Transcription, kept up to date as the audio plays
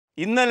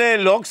ഇന്നലെ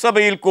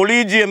ലോക്സഭയിൽ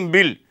collegium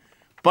bill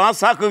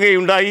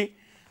പാസ്സാക്കുകയുണ്ടായി.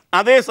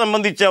 അതേ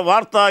സംബന്ധിച്ച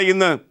വാർത്ത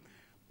ഇന്ന്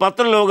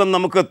പത്രലോകം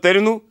നമുക്ക്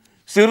തരുന്നു.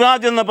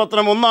 സിറാജ് എന്ന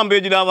പത്രം 1-ാം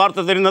പേജിൽ ആ വാർത്ത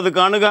തരുന്നത്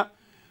കാണുക.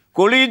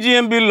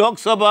 കൊളീജിയം ബിൽ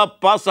ലോക്സഭ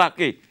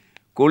പാസ്സാക്കി.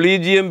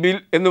 കൊളീജിയം ബിൽ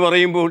എന്ന്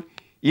പറയുമ്പോൾ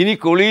ഇനി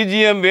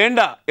കൊളീജിയം വേണ്ട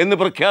എന്ന്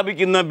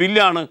പ്രഖ്യാപിക്കുന്ന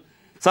ബില്ലാണ്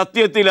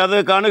സത്യത്തിൽ. അത്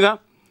കാണുക.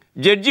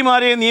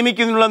 ജഡ്ജിമാരെ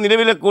നിയമിക്കുന്നതിനുള്ള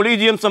നിലവിലെ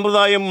കൊളീജിയം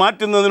സമ്പ്രദായം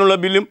മാറ്റുന്നതിനുള്ള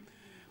ബില്ലും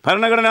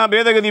ഭരണഘടനാ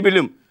ഭേദഗതി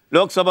ബില്ലും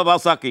ലോക്സഭ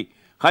പാസ്സാക്കി.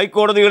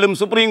 ഹൈക്കോടതികളിലും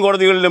സുപ്രീം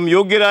കോടതികളിലും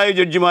യോഗ്യരായ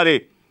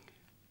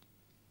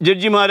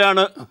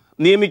ജഡ്ജിമാരാണ്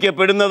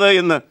നിയമിക്കപ്പെടുന്നത്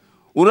എന്ന്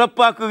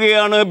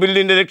ഉറപ്പാക്കുകയാണ്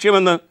ബില്ലിൻ്റെ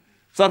ലക്ഷ്യമെന്ന്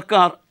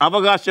സർക്കാർ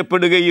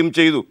അവകാശപ്പെടുകയും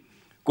ചെയ്തു.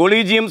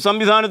 കൊളീജിയം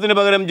സംവിധാനത്തിന്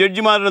പകരം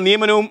ജഡ്ജിമാരുടെ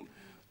നിയമനവും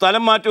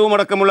സ്ഥലം മാറ്റവും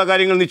അടക്കമുള്ള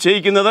കാര്യങ്ങൾ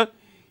നിശ്ചയിക്കുന്നത്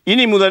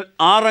ഇനി മുതൽ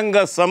 6-അംഗ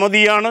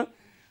സമിതിയാണ്.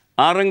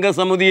 6-അംഗ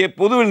സമിതിയെ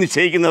പൊതുവിൽ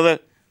നിശ്ചയിക്കുന്നത്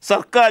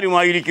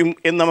സർക്കാരുമായിരിക്കും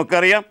എന്ന്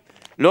നമുക്കറിയാം.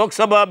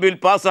 ലോക്സഭാ ബിൽ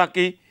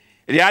പാസ്സാക്കി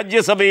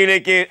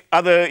രാജ്യസഭയിലേക്ക്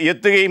അത്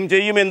എത്തുകയും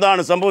ചെയ്യും.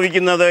 എന്താണ്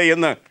സംഭവിക്കുന്നത്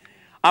എന്ന്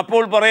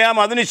അപ്പോൾ പറയാം.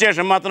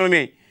 അതിനുശേഷം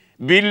മാത്രമേ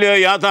ബില്ല്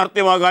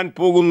യാഥാർത്ഥ്യമാകാൻ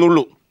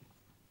പോകുന്നുള്ളൂ.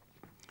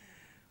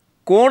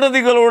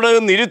 കോടതികളോട്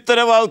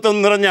നിരുത്തരവാദിത്വം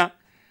നിറഞ്ഞ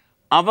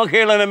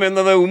അവഹേളനം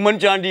എന്നത്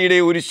ഉമ്മൻചാണ്ടിയുടെ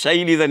ഒരു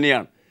ശൈലി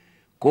തന്നെയാണ്.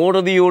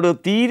 കോടതിയോട്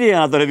തീരെ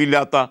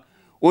ആദരവില്ലാത്ത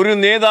ഒരു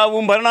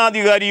നേതാവും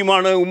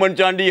ഭരണാധികാരിയുമാണ്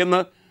ഉമ്മൻചാണ്ടി എന്ന്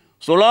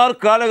സോളാർ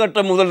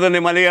കാലഘട്ടം മുതൽ തന്നെ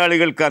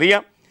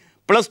മലയാളികൾക്കറിയാം.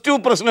 +2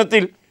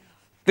 പ്രശ്നത്തിൽ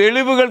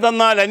തെളിവുകൾ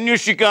തന്നാൽ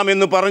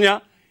അന്വേഷിക്കാമെന്ന് പറഞ്ഞ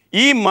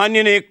ഈ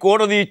മാന്യനെ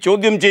കോടതി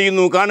ചോദ്യം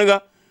ചെയ്യുന്നു കാണുക.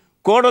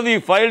 കോടതി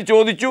ഫയൽ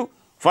ചോദിച്ചു,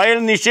 ഫയൽ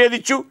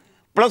നിഷേധിച്ചു.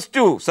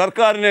 +2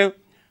 സർക്കാരിന്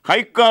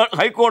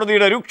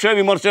ഹൈക്കോടതിയുടെ രൂക്ഷ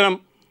വിമർശനം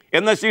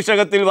എന്ന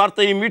ശീർഷകത്തിൽ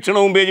വാർത്തയും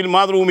വീക്ഷണവും പേജിൽ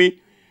മാതൃഭൂമി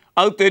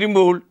അത്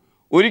തരുമ്പോൾ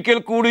ഒരിക്കൽ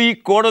കൂടി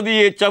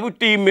കോടതിയെ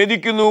ചവിട്ടി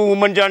മെതിക്കുന്നു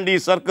ഉമ്മൻചാണ്ടി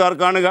സർക്കാർ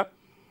കാണുക.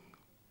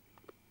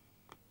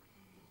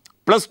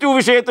 +2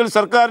 വിഷയത്തിൽ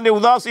സർക്കാരിൻ്റെ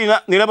ഉദാസീന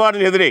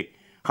നിലപാടിനെതിരെ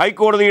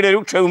ഹൈക്കോടതിയുടെ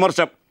രൂക്ഷ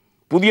വിമർശനം.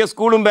 പുതിയ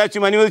സ്കൂളും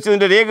ബാച്ചും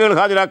അനുവദിച്ചതിൻ്റെ രേഖകൾ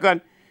ഹാജരാക്കാൻ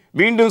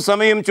വീണ്ടും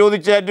സമയം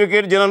ചോദിച്ച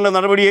അഡ്വക്കേറ്റ് ജനറലിൻ്റെ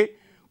നടപടിയെ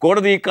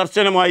കോടതി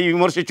കർശനമായി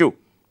വിമർശിച്ചു.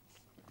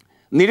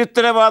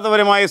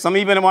 നിരുത്തരവാദപരമായ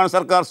സമീപനമാണ്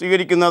സർക്കാർ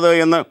സ്വീകരിക്കുന്നത്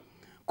എന്ന്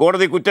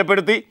കോടതി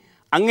കുറ്റപ്പെടുത്തി.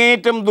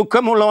 അങ്ങേയറ്റം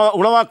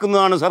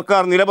ഉളവാക്കുന്നതാണ്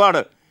സർക്കാർ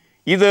നിലപാട്.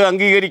 ഇത്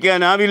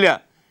അംഗീകരിക്കാനാവില്ല.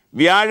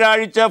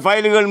 വ്യാഴാഴ്ച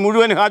ഫയലുകൾ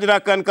മുഴുവൻ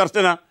ഹാജരാക്കാൻ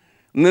കർശന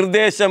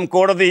നിർദ്ദേശം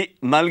കോടതി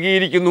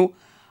നൽകിയിരിക്കുന്നു.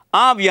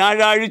 ആ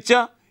വ്യാഴാഴ്ച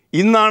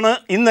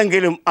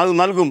ഇന്നെങ്കിലും അത്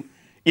നൽകും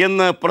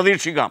എന്ന്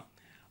പ്രതീക്ഷിക്കാം.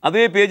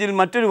 അതേ പേജിൽ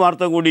മറ്റൊരു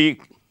വാർത്ത കൂടി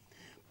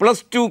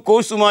 +2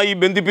 കോഴ്സുമായി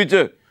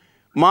ബന്ധിപ്പിച്ച്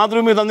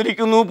മാതൃഭൂമി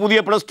തന്നിരിക്കുന്നു. പുതിയ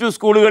 +2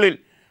 സ്കൂളുകളിൽ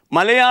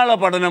മലയാള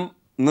പഠനം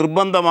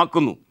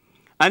നിർബന്ധമാക്കുന്നു.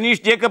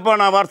 അനീഷ്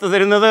ജേക്കബാണ് ആ വാർത്ത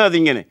തരുന്നത്.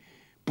 അതിങ്ങനെ: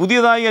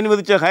 പുതിയതായി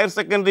അനുവദിച്ച ഹയർ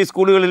സെക്കൻഡറി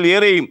സ്കൂളുകളിൽ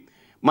ഏറെയും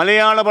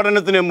മലയാള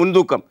പഠനത്തിന്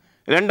മുൻതൂക്കം.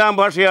 2ാം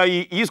ഭാഷയായി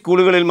ഈ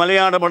സ്കൂളുകളിൽ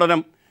മലയാള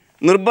പഠനം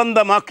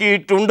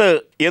നിർബന്ധമാക്കിയിട്ടുണ്ട്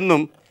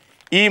എന്നും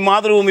ഈ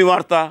മാതൃഭൂമി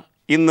വാർത്ത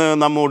ഇന്ന്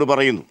നമ്മോട്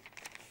പറയുന്നു.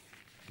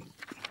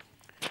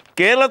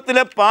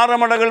 കേരളത്തിലെ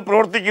പാറമടകൾ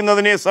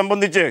പ്രവർത്തിക്കുന്നതിനെ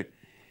സംബന്ധിച്ച്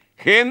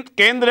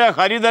കേന്ദ്ര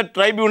ഹരിത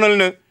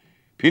ട്രൈബ്യൂണലിന്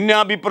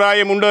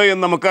ഭിന്നാഭിപ്രായമുണ്ട്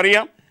എന്ന്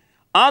നമുക്കറിയാം.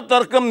 ആ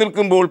തർക്കം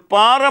നിൽക്കുമ്പോൾ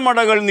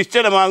പാറമടകൾ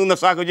നിശ്ചലമാകുന്ന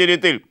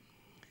സാഹചര്യത്തിൽ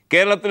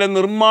കേരളത്തിലെ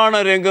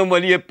നിർമ്മാണ രംഗം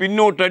വലിയ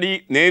പിന്നോട്ടടി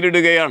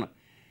നേരിടുകയാണ്.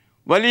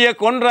 വലിയ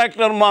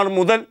കോൺട്രാക്ടർമാർ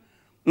മുതൽ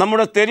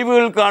നമ്മുടെ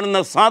തെരുവുകൾ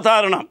കാണുന്ന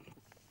സാധാരണ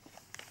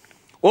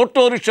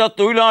ഓട്ടോറിക്ഷ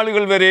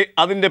തൊഴിലാളികൾ വരെ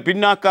അതിൻ്റെ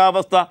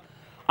പിന്നാക്കാവസ്ഥ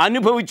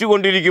അനുഭവിച്ചു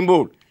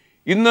കൊണ്ടിരിക്കുമ്പോൾ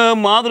ഇന്ന്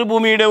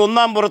മാതൃഭൂമിയുടെ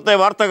 1-ാം പുറത്തെ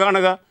വാർത്ത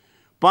കാണുക.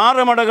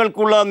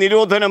 പാറമടകൾക്കുള്ള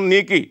നിരോധനം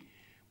നീക്കി.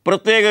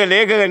 പ്രത്യേക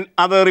ലേഖകൻ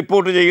അത്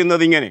റിപ്പോർട്ട്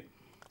ചെയ്യുന്നത് ഇങ്ങനെ: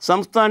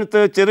 സംസ്ഥാനത്ത്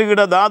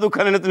ചെറുകിട ധാതു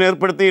ഖനനത്തിന്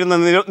ഏർപ്പെടുത്തിയിരുന്ന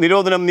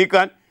നിരോധനം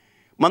നീക്കാൻ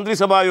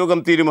മന്ത്രിസഭായോഗം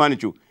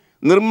തീരുമാനിച്ചു.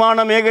 നിർമ്മാണ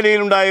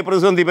മേഖലയിലുണ്ടായ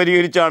പ്രതിസന്ധി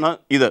പരിഹരിച്ചാണ്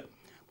ഇത്.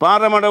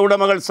 പാറമട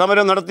ഉടമകൾ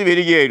സമരം നടത്തി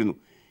വരികയായിരുന്നു.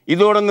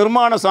 ഇതോടെ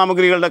നിർമ്മാണ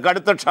സാമഗ്രികളുടെ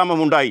കടുത്ത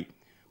ക്ഷാമമുണ്ടായി.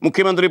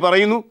 മുഖ്യമന്ത്രി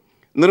പറയുന്നു,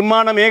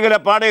 നിർമ്മാണ മേഖല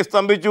പാടെ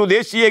സ്തംഭിച്ചു.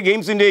 ദേശീയ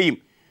ഗെയിംസിൻ്റെയും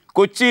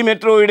കൊച്ചി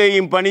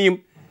മെട്രോയുടെയും പണിയും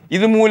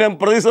ഇതുമൂലം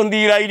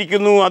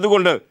പ്രതിസന്ധിയിലായിരിക്കുന്നു.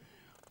 അതുകൊണ്ട്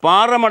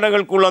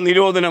പാറമടകൾക്കുള്ള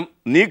നിരോധനം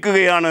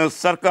നീക്കുകയാണ്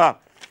സർക്കാർ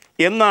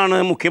എന്നാണ്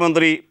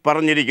മുഖ്യമന്ത്രി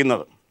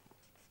പറഞ്ഞിരിക്കുന്നത്.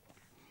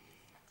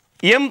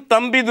 എം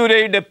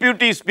തമ്പിദുരൈ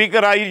ഡെപ്യൂട്ടി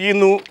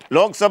സ്പീക്കറായിരിക്കുന്നു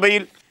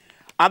ലോക്സഭയിൽ.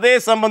 അതേ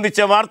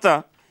സംബന്ധിച്ച വാർത്ത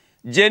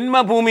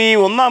ജന്മഭൂമി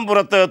 1-ാം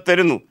പുറത്ത്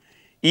തരുന്നു.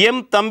 M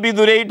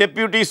Thambidurai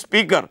deputy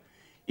speaker.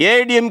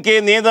 AIDMK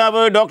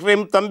നേതാവ് ഡോക്ടർ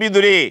എം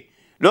തമ്പിദുരൈയെ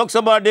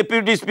ലോക്സഭാ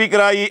ഡെപ്യൂട്ടി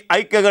സ്പീക്കറായി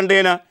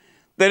ഐക്യകണ്ഠേന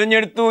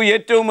തിരഞ്ഞെടുത്തു.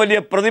 ഏറ്റവും വലിയ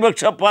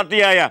പ്രതിപക്ഷ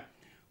പാർട്ടിയായ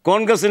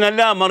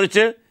കോൺഗ്രസിനല്ല,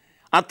 മറിച്ച്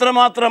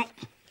അത്രമാത്രം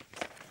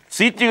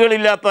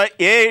സീറ്റുകളില്ലാത്ത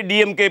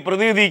AIDMK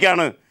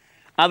പ്രതിനിധിക്കാണ്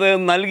അത്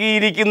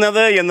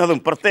നൽകിയിരിക്കുന്നത് എന്നതും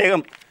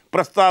പ്രത്യേകം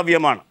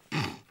പ്രസ്താവ്യമാണ്.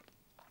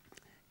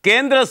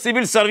 കേന്ദ്ര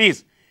civil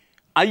service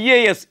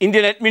IAS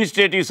Indian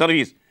administrative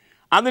service,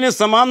 അതിന്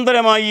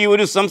സമാന്തരമായി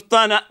ഒരു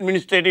സംസ്ഥാന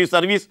administrative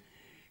service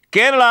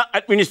Kerala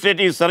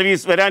administrative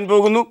service വരാൻ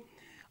പോകുന്നു.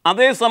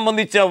 അതേ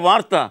സംബന്ധിച്ച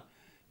വാർത്ത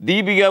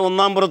ദീപിക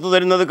 1-ാം പുറത്ത്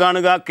തരുന്നത്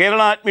കാണുക.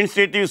 കേരള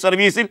അഡ്മിനിസ്ട്രേറ്റീവ്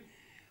സർവീസിൽ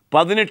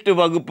 18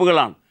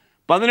 വകുപ്പുകളാണ്.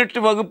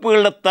 18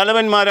 വകുപ്പുകളുടെ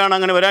തലവന്മാരാണ്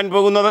അങ്ങനെ വരാൻ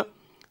പോകുന്നത്.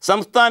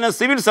 സംസ്ഥാന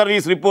സിവിൽ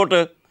സർവീസ് റിപ്പോർട്ട്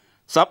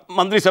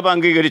മന്ത്രിസഭ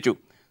അംഗീകരിച്ചു.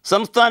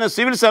 സംസ്ഥാന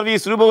സിവിൽ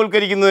സർവീസ്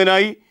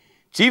രൂപവൽക്കരിക്കുന്നതിനായി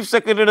ചീഫ്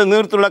സെക്രട്ടറിയുടെ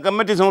നേതൃത്വത്തിലുള്ള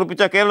കമ്മിറ്റി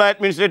സമർപ്പിച്ച കേരള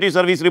അഡ്മിനിസ്ട്രേറ്റീവ്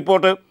സർവീസ്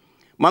റിപ്പോർട്ട്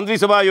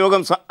മന്ത്രിസഭാ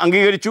യോഗം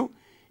അംഗീകരിച്ചു.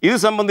 ഇത്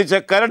സംബന്ധിച്ച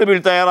കരട് ബിൽ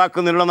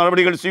തയ്യാറാക്കുന്നതിനുള്ള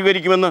നടപടികൾ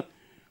സ്വീകരിക്കുമെന്ന്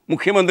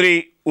മുഖ്യമന്ത്രി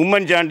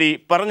ഉമ്മൻചാണ്ടി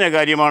പറഞ്ഞ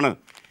കാര്യമാണ്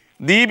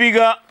ദീപിക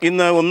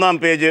ഇന്ന് ഒന്നാം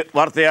പേജ്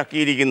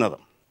വാർത്തയാക്കിയിരിക്കുന്നത്.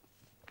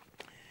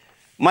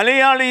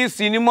 മലയാളി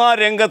സിനിമാ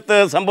രംഗത്ത്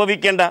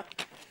സംഭവിക്കേണ്ട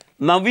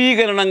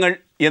നവീകരണങ്ങൾ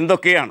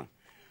എന്തൊക്കെയാണ്?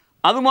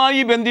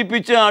 അതുമായി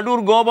ബന്ധിപ്പിച്ച് അടൂർ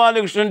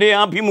ഗോപാലകൃഷ്ണൻ്റെ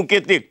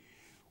ആഭിമുഖ്യത്തിൽ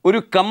ഒരു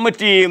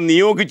കമ്മിറ്റിയെ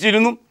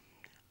നിയോഗിച്ചിരുന്നു.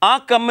 ആ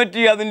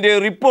കമ്മിറ്റി അതിൻ്റെ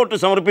റിപ്പോർട്ട്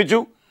സമർപ്പിച്ചു.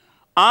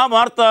 ആ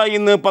വാർത്ത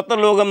ഇന്ന്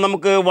പത്രലോകം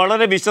നമുക്ക്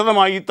വളരെ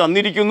വിശദമായി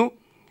തന്നിരിക്കുന്നു.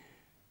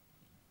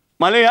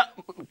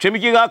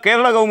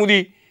 കേരള കൗമുദി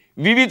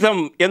വിവിധം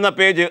എന്ന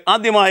പേജ്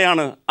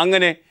ആദ്യമായാണ്,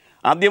 അങ്ങനെ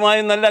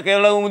ആദ്യമായെന്നല്ല,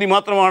 കേരള കൗമുദി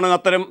മാത്രമാണ്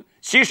അത്തരം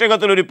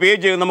ശീർഷകത്തിലൊരു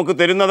പേജ് നമുക്ക്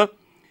തരുന്നത്.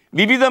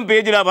 വിവിധം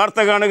പേജിൽ ആ വാർത്ത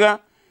കാണുക.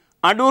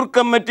 അടൂർ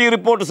കമ്മിറ്റി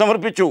റിപ്പോർട്ട്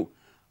സമർപ്പിച്ചു.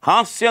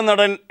 ഹാസ്യ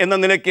നടൻ എന്ന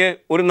നിലയ്ക്ക്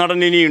ഒരു നടൻ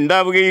ഇനി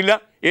ഉണ്ടാവുകയില്ല.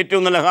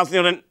 ഏറ്റവും നല്ല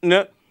ഹാസ്യ നടന്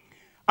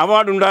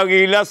അവാർഡ്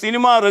ഉണ്ടാവുകയില്ല.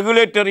 സിനിമ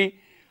റെഗുലേറ്ററി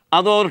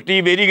അതോറിറ്റി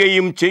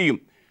വരികയും ചെയ്യും.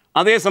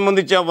 അതേ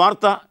സംബന്ധിച്ച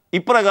വാർത്ത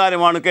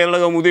ഇപ്രകാരമാണ് കേരള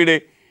കൗമുദിയുടെ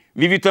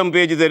വിവിധം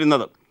പേജ്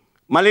തരുന്നത്.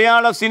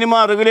 മലയാള സിനിമ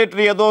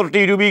റെഗുലേറ്ററി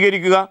അതോറിറ്റി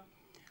രൂപീകരിക്കുക.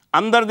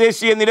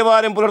 അന്തർദേശീയ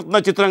നിലവാരം പുലർത്തുന്ന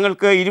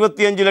ചിത്രങ്ങൾക്ക്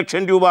 25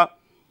 ലക്ഷം രൂപ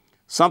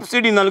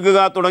സബ്സിഡി നൽകുക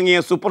തുടങ്ങിയ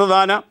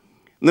സുപ്രധാന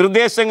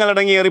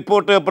നിർദ്ദേശങ്ങളടങ്ങിയ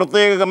റിപ്പോർട്ട്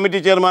പ്രത്യേക കമ്മിറ്റി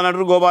ചെയർമാൻ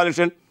അടൂർ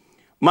ഗോപാലകൃഷ്ണൻ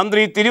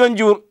മന്ത്രി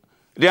തിരുവഞ്ചൂർ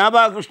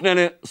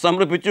രാധാകൃഷ്ണന്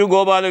സമർപ്പിച്ചു.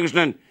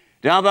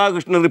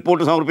 രാധാകൃഷ്ണൻ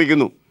റിപ്പോർട്ട്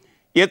സമർപ്പിക്കുന്നു.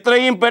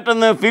 എത്രയും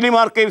പെട്ടെന്ന് ഫിലിം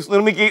ആർക്കൈവ്സ്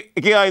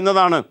നിർമ്മിക്കുക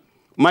എന്നതാണ്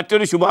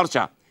മറ്റൊരു ശുപാർശ.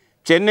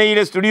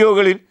 ചെന്നൈയിലെ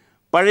സ്റ്റുഡിയോകളിൽ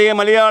പഴയ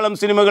മലയാളം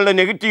സിനിമകളുടെ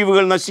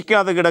നെഗറ്റീവുകൾ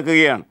നശിക്കാതെ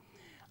കിടക്കുകയാണ്.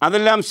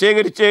 അതെല്ലാം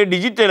ശേഖരിച്ച്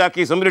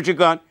ഡിജിറ്റലാക്കി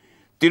സംരക്ഷിക്കാൻ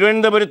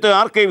തിരുവനന്തപുരത്ത്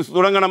ആർക്കൈവ്സ്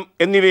തുടങ്ങണം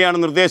എന്നിവയാണ്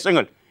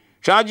നിർദ്ദേശങ്ങൾ.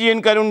 ഷാജി എൻ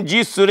കരുൺ, ജി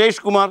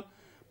സുരേഷ് കുമാർ,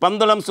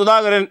 പന്തളം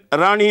സുധാകരൻ,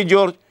 റാണി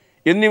ജോർജ്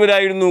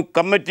എന്നിവരായിരുന്നു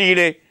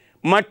കമ്മിറ്റിയിലെ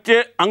മറ്റ്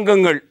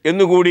അംഗങ്ങൾ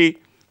എന്നുകൂടി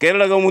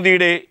കേരള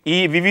കൗമുദിയുടെ ഈ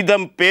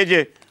വിവിധം പേജ്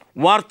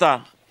വാർത്ത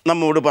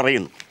നമ്മോട്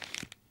പറയുന്നു.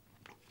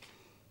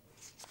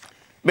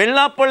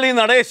 വെള്ളാപ്പള്ളി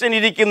നടേശൻ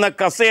ഇരിക്കുന്ന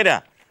കസേര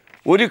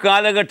ഒരു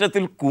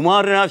കാലഘട്ടത്തിൽ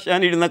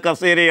കുമാരനാശാൻ ഇരുന്ന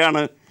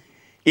കസേരയാണ്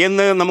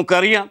എന്ന്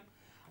നമുക്കറിയാം.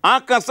 ആ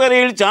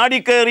കസേരയിൽ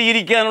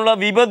ചാടിക്കയറിയിരിക്കാനുള്ള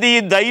വിപതി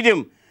ധൈര്യം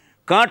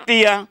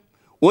കാട്ടിയ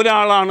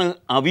ഒരാളാണ്,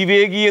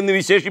 അവിവേകി എന്ന്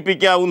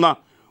വിശേഷിപ്പിക്കാവുന്ന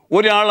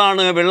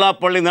ഒരാളാണ്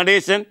വെള്ളാപ്പള്ളി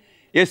നടേശൻ.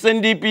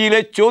 SNDPയിലെ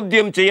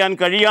ചോദ്യം ചെയ്യാൻ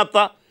കഴിയാത്ത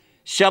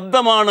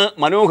ശബ്ദമാണ്.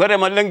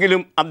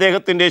 മനോഹരമല്ലെങ്കിലും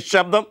അദ്ദേഹത്തിൻ്റെ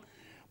ശബ്ദം.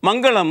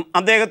 മംഗളം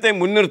അദ്ദേഹത്തെ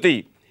മുൻനിർത്തി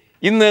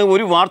ഇന്ന്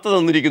ഒരു വാർത്ത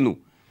തന്നിരിക്കുന്നു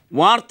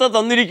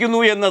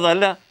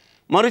എന്നതല്ല,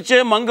 മറിച്ച്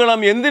മംഗളം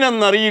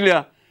എന്തിനെന്നറിയില്ല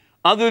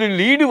അതൊരു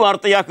ലീഡ്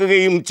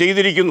വാർത്തയാക്കുകയും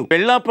ചെയ്തിരിക്കുന്നു.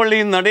 വെള്ളാപ്പള്ളി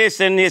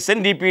നടേശൻ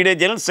SNDPയുടെ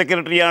ജനറൽ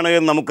സെക്രട്ടറിയാണ്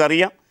എന്ന്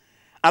നമുക്കറിയാം.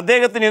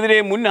 അദ്ദേഹത്തിനെതിരെ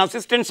മുൻ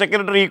അസിസ്റ്റൻറ്റ്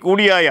സെക്രട്ടറി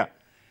കൂടിയായ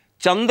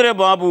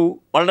ചന്ദ്രബാബു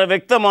വളരെ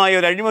വ്യക്തമായ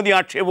ഒരു അഴിമതി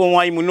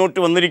ആക്ഷേപവുമായി മുന്നോട്ട്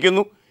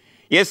വന്നിരിക്കുന്നു.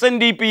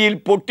 SNDPയിൽ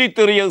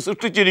പൊട്ടിത്തെറിയ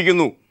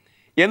സൃഷ്ടിച്ചിരിക്കുന്നു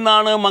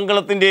എന്നാണ്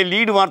മംഗളത്തിൻ്റെ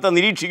ലീഡ് വാർത്ത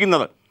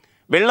നിരീക്ഷിക്കുന്നത്.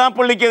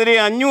 വെള്ളാപ്പള്ളിക്കെതിരെ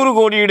 500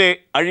 കോടിയുടെ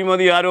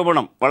അഴിമതി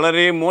ആരോപണം.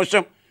 വളരെ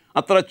മോശം.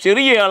 അത്ര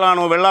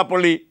ചെറിയയാളാണോ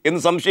വെള്ളാപ്പള്ളി എന്ന്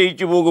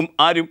സംശയിച്ചു പോകും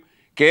ആരും.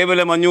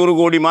 കേവലം 500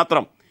 കോടി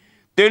മാത്രം.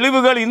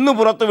 തെളിവുകൾ ഇന്ന്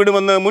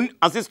പുറത്തുവിടുമെന്ന് മുൻ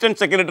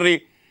അസിസ്റ്റൻറ്റ് സെക്രട്ടറി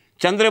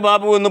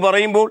ചന്ദ്രബാബു എന്ന്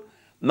പറയുമ്പോൾ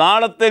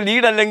നാളത്തെ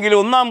ലീഡ് അല്ലെങ്കിൽ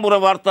ഒന്നാം പുറ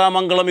വാർത്താ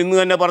മംഗളം ഇന്ന്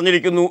തന്നെ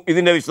പറഞ്ഞിരിക്കുന്നു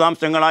ഇതിൻ്റെ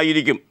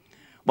വിശദാംശങ്ങളായിരിക്കും.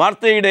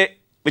 വാർത്തയുടെ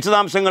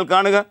വിശദാംശങ്ങൾ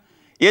കാണുക.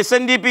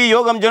 SNDP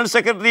യോഗം ജനറൽ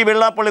സെക്രട്ടറി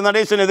വെള്ളാപ്പള്ളി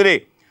നടേശനെതിരെ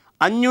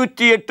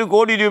 508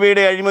 കോടി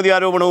രൂപയുടെ അഴിമതി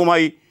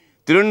ആരോപണവുമായി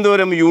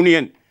തിരുവനന്തപുരം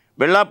യൂണിയൻ.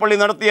 വെള്ളാപ്പള്ളി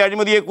നടത്തിയ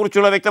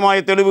അഴിമതിയെക്കുറിച്ചുള്ള വ്യക്തമായ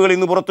തെളിവുകൾ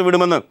ഇന്ന്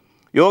പുറത്തുവിടുമെന്ന്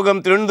യോഗം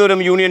തിരുവനന്തപുരം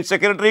യൂണിയൻ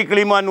സെക്രട്ടറി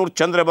കിളിമാനൂർ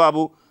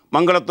ചന്ദ്രബാബു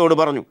മംഗളത്തോട്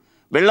പറഞ്ഞു.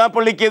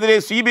 വെള്ളാപ്പള്ളിക്കെതിരെ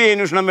CBI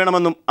അന്വേഷണം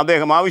വേണമെന്നും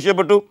അദ്ദേഹം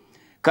ആവശ്യപ്പെട്ടു.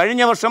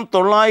 കഴിഞ്ഞ വർഷം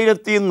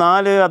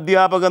 904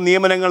 അധ്യാപക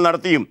നിയമനങ്ങൾ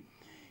നടത്തിയും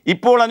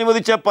ഇപ്പോൾ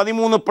അനുവദിച്ച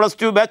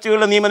 13+2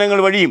 ബാച്ചുകളുടെ നിയമനങ്ങൾ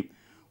വഴിയും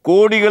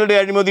കോടികളുടെ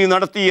അഴിമതി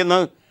നടത്തിയെന്ന്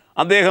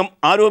അദ്ദേഹം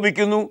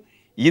ആരോപിക്കുന്നു.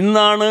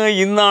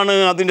 ഇന്നാണ്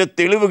അതിൻ്റെ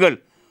തെളിവുകൾ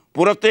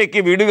പുറത്തേക്ക്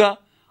വിടുക.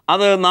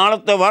 അത്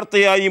നാളത്തെ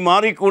വാർത്തയായി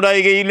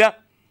മാറിക്കൂടായികയില്ല.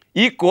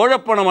 ഈ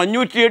കോഴപ്പണം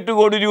 508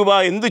 കോടി രൂപ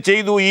എന്തു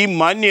ചെയ്തു ഈ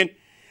മാന്യൻ?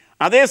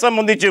 അതേ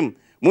സംബന്ധിച്ചും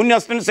മുൻ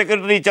അസിസ്റ്റൻറ്റ്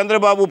സെക്രട്ടറി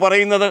ചന്ദ്രബാബു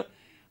പറയുന്നത്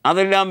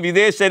അതെല്ലാം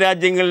വിദേശ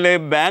രാജ്യങ്ങളിലെ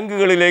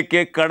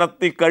ബാങ്കുകളിലേക്ക്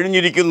കടത്തി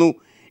കഴിഞ്ഞിരിക്കുന്നു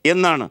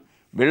എന്നാണ്.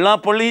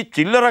 വെള്ളാപ്പള്ളി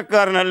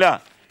ചില്ലറക്കാരനല്ല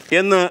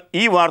എന്ന്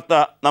ഈ വാർത്ത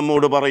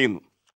നമ്മോട് പറയുന്നു.